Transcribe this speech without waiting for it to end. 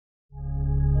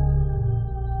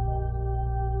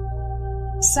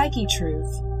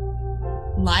Psychetruth.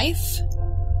 Life,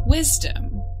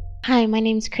 wisdom. Hi, my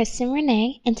name is Christen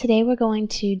Renee, and today we're going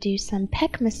to do some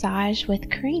pec massage with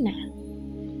Karina.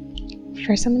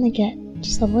 First, I'm going to get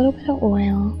just a little bit of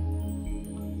oil.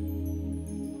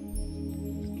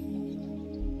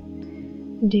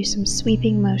 And do some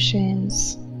sweeping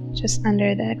motions just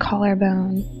under the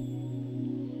collarbone,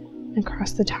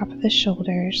 across the top of the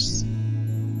shoulders,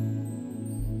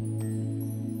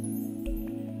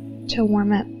 to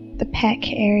warm up the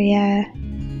pec area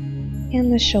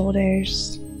and the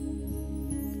shoulders,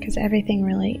 because everything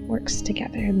really works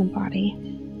together in the body.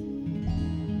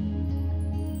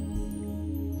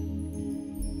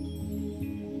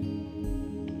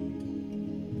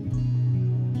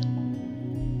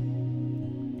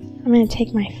 I'm going to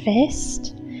take my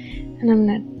fist and I'm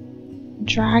going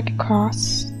to drag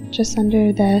across just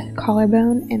under the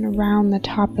collarbone and around the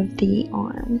top of the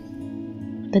arm,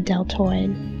 the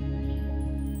deltoid.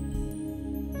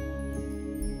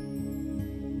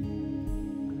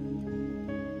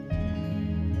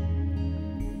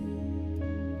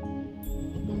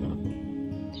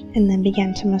 And then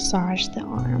begin to massage the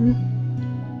arm.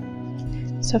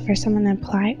 So first I'm going to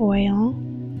apply oil.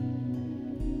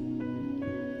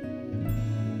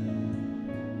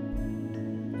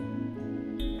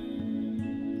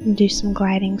 And do some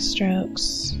gliding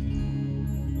strokes. And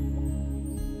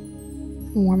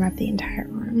warm up the entire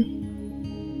arm.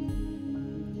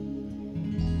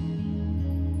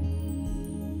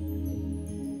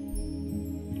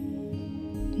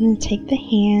 I'm going to take the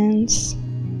hands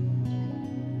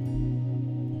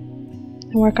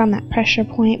and work on that pressure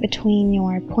point between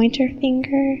your pointer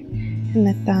finger and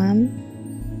the thumb.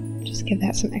 Just give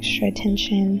that some extra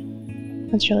attention.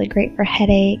 That's really great for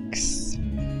headaches,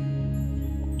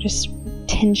 just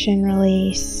tension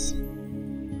release.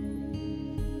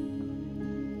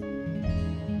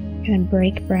 I'm gonna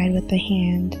break bread with the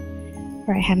hand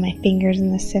where I have my fingers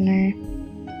in the center,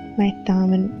 my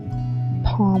thumb and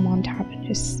palm on top, and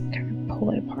just kind of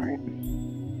pull it apart.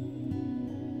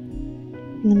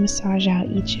 And then massage out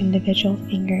each individual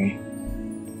finger.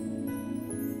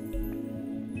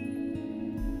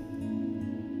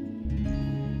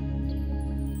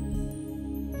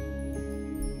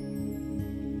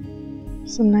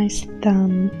 Some nice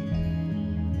thumb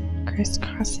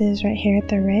crisscrosses right here at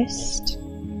the wrist.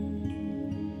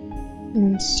 And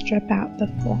then strip out the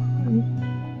forearm.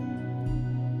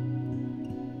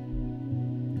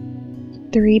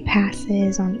 3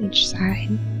 passes on each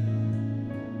side.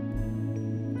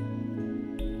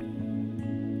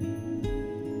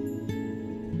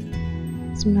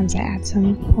 Sometimes I add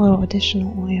some little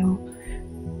additional oil.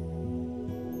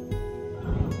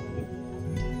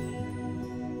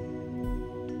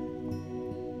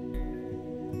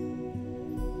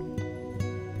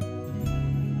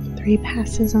 Three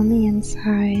passes on the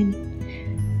inside.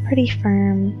 Pretty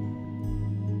firm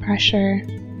pressure.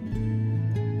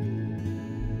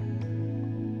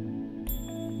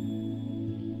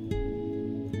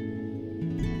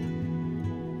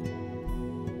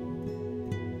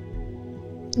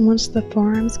 And once the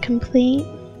forearm's complete,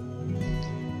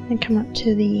 then come up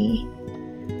to the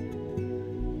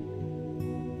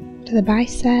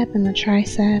bicep and the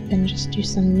tricep and just do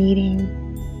some kneading.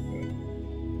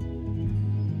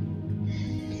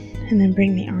 And then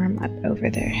bring the arm up over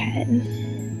their head.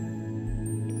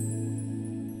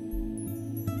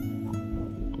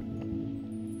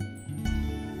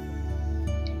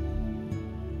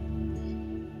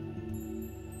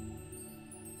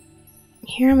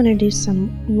 Here I'm going to do some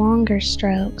longer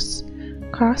strokes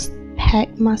across the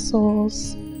pec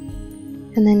muscles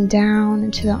and then down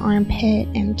into the armpit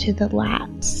and to the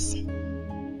lats,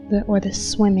 or the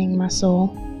swimming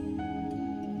muscle.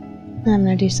 Then I'm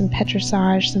going to do some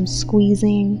petrissage, some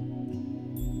squeezing.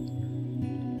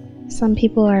 Some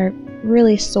people are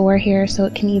really sore here, so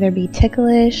it can either be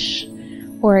ticklish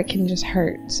or it can just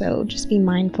hurt. So just be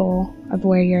mindful of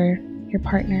where your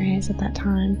partner is at that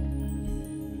time.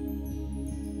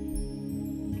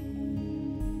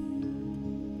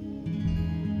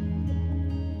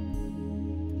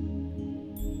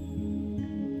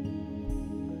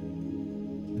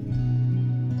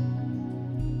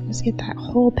 Just get that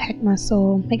whole pec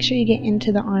muscle. Make sure you get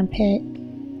into the armpit.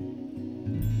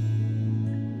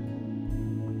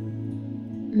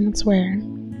 And that's where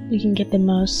you can get the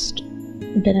most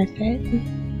benefit.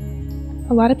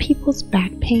 A lot of people's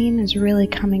back pain is really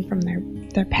coming from their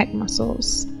pec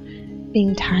muscles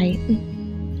being tight.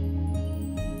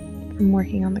 From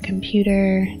working on the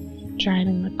computer,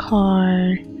 driving the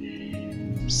car,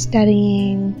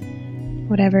 studying,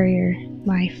 whatever your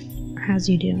life has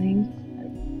you doing.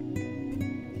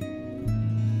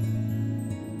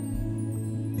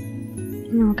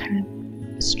 And I'll kind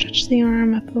of stretch the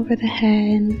arm up over the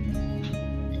head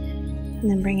and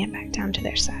then bring it back down to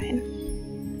their side.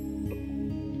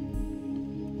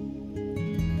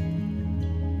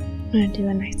 I'm going to do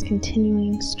a nice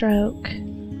continuing stroke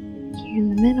here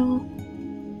in the middle.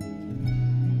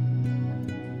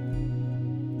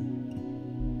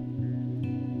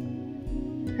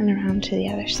 And around to the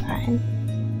other side.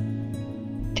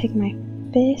 Take my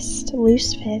fist,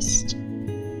 loose fist,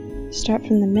 start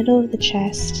from the middle of the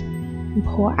chest and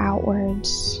pull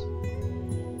outwards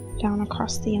down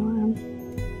across the arm.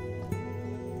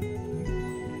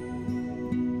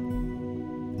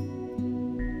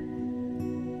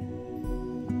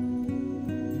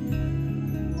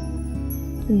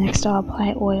 And next I'll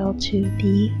apply oil to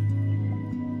the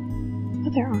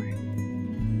other arm.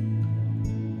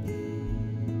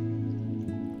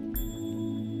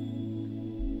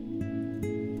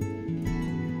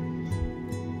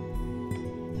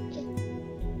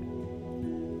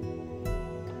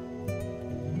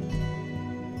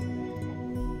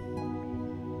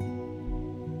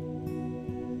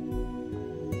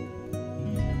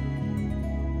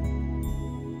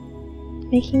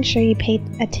 Making sure you pay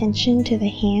attention to the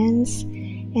hands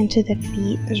and to the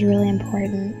feet is really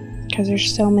important because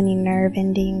there's so many nerve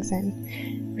endings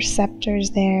and receptors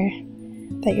there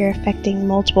that you're affecting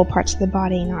multiple parts of the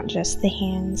body, not just the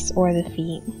hands or the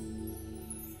feet.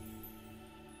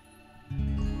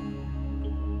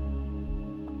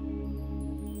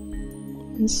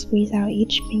 And squeeze out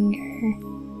each finger.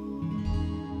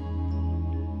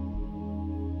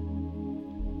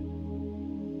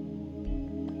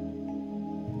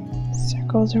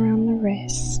 Circles around the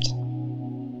wrist.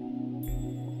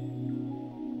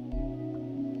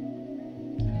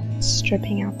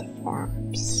 Stripping out the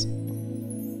forearms.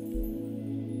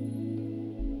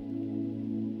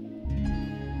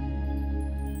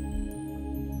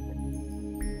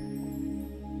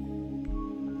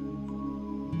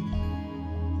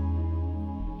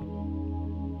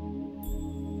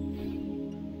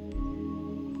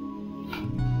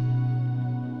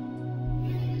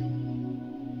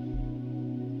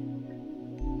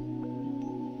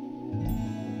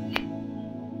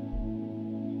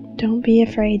 Don't be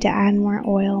afraid to add more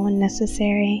oil when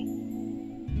necessary.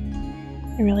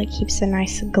 It really keeps a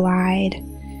nice glide,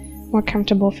 more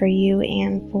comfortable for you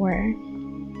and for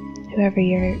whoever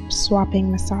you're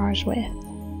swapping massage with.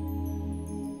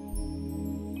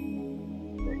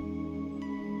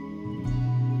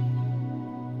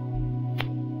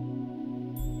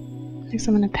 Next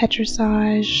I'm going to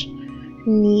petrissage,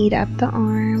 knead up the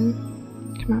arm,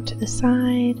 come out to the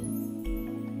side.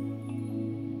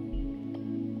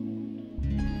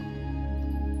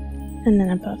 And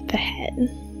then above the head.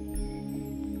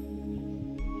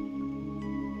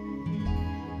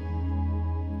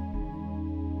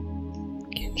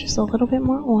 Again, just a little bit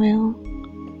more oil.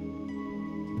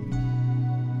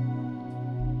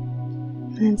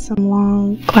 And then some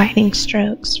long gliding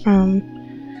strokes from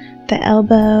the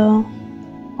elbow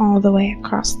all the way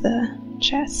across the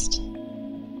chest.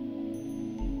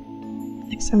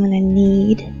 Next I'm going to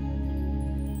knead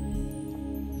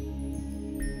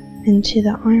into the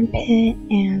armpit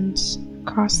and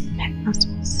across the pec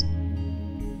muscles.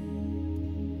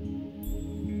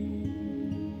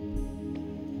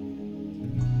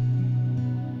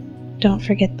 Don't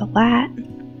forget the lat.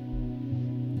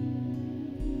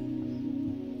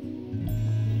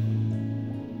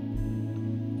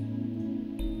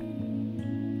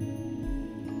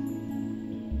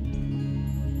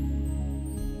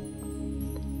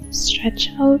 Stretch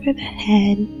over the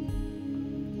head.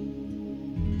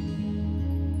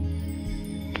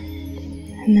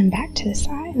 And then back to the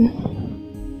side.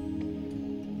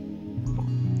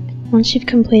 Once you've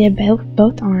completed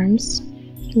both arms,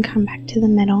 you can come back to the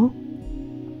middle.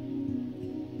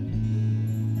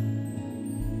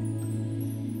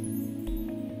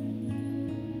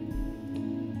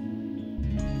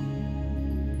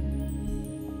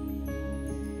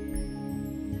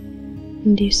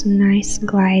 And do some nice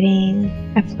gliding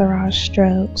effleurage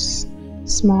strokes,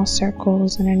 small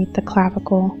circles underneath the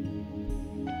clavicle.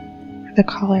 The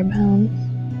collarbone.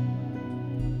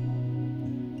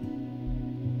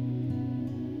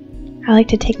 I like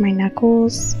to take my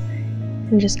knuckles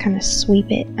and just kind of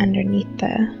sweep it underneath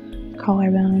the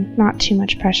collarbone. Not too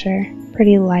much pressure,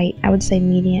 pretty light. I would say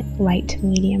light to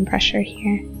medium pressure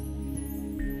here.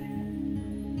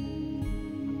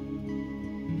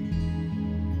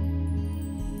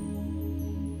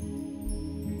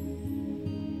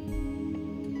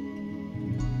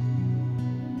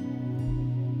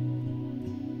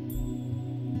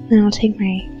 Then I'll take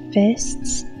my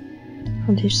fists,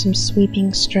 I'll do some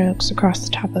sweeping strokes across the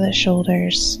top of the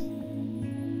shoulders.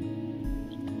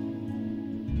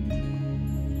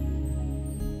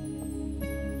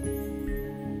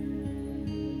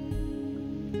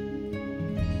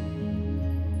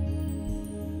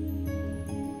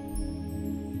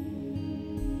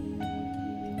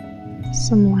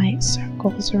 Some light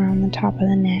circles around the top of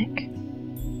the neck.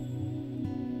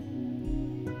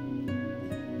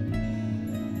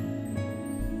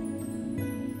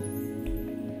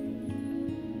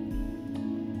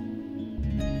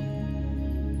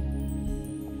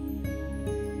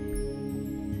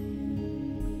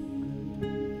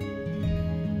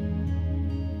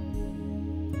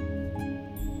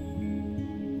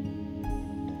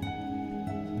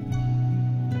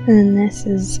 And then this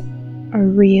is a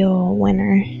real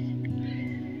winner.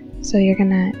 So you're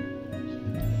gonna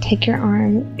take your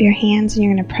hands, and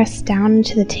you're gonna press down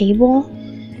into the table,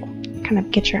 kind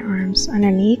of get your arms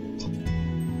underneath.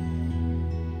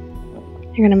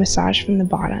 You're gonna massage from the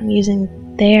bottom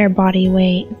using their body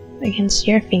weight against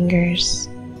your fingers.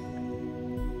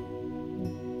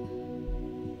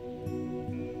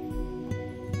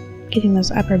 Getting those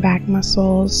upper back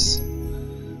muscles,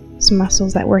 some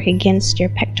muscles that work against your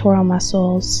pectoral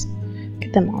muscles,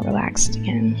 get them all relaxed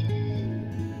again.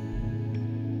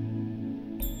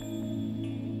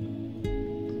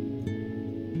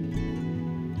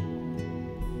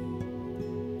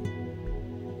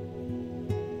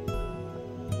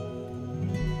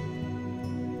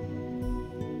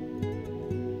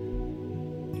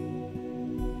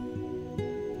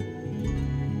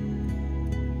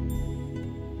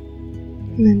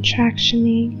 And then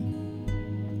tractioning.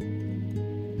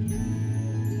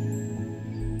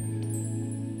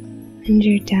 And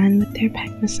you're done with their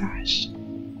pec massage.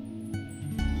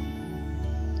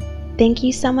 Thank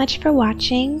you so much for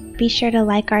watching. Be sure to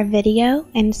like our video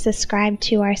and subscribe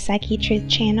to our Psychetruth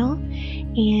channel,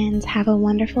 and have a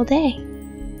wonderful day.